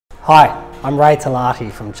Hi, I'm Ray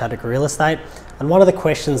Talati from Chadwick Real Estate, and one of the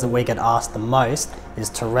questions that we get asked the most is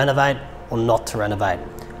to renovate or not to renovate.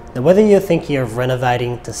 Now, whether you're thinking of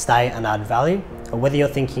renovating to stay and add value, or whether you're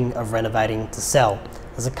thinking of renovating to sell,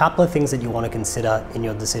 there's a couple of things that you want to consider in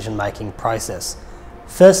your decision-making process.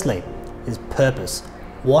 Firstly is purpose.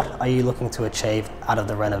 What are you looking to achieve out of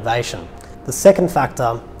the renovation? The second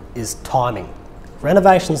factor is timing.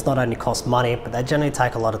 Renovations not only cost money, but they generally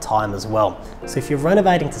take a lot of time as well. So if you're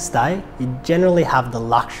renovating to stay, you generally have the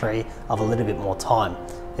luxury of a little bit more time.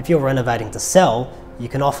 If you're renovating to sell, you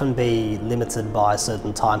can often be limited by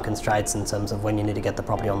certain time constraints in terms of when you need to get the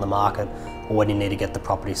property on the market or when you need to get the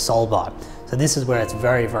property sold by. So this is where it's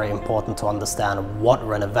very, very important to understand what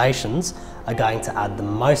renovations are going to add the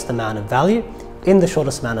most amount of value in the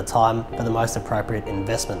shortest amount of time for the most appropriate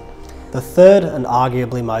investment. The third and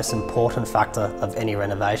arguably most important factor of any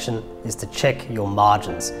renovation is to check your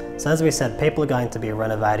margins. So as we said, people are going to be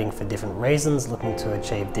renovating for different reasons, looking to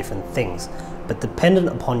achieve different things. But dependent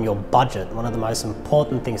upon your budget, one of the most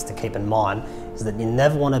important things to keep in mind is that you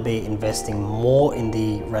never want to be investing more in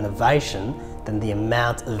the renovation than the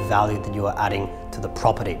amount of value that you are adding to the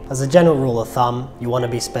property. As a general rule of thumb, you want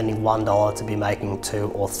to be spending $1 to be making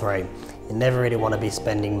 2 or 3. You never really want to be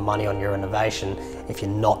spending money on your renovation if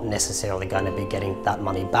you're not necessarily going to be getting that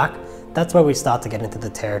money back. That's where we start to get into the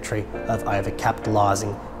territory of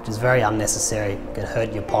overcapitalizing, which is very unnecessary, can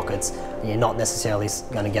hurt your pockets, and you're not necessarily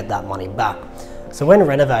going to get that money back. So when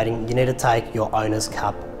renovating, you need to take your owner's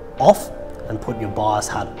cap off and put your buyer's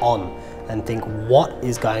hat on and think what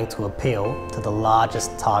is going to appeal to the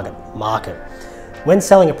largest target market. When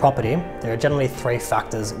selling a property, there are generally 3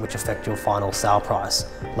 factors which affect your final sale price: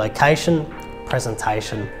 location,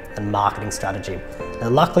 presentation, and marketing strategy. Now,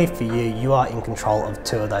 luckily for you, you are in control of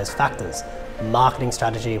 2 of those factors: marketing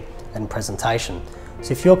strategy and presentation.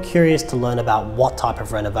 So if you're curious to learn about what type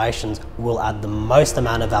of renovations will add the most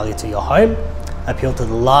amount of value to your home, appeal to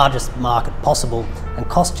the largest market possible, and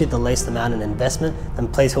cost you the least amount in investment, then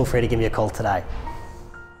please feel free to give me a call today.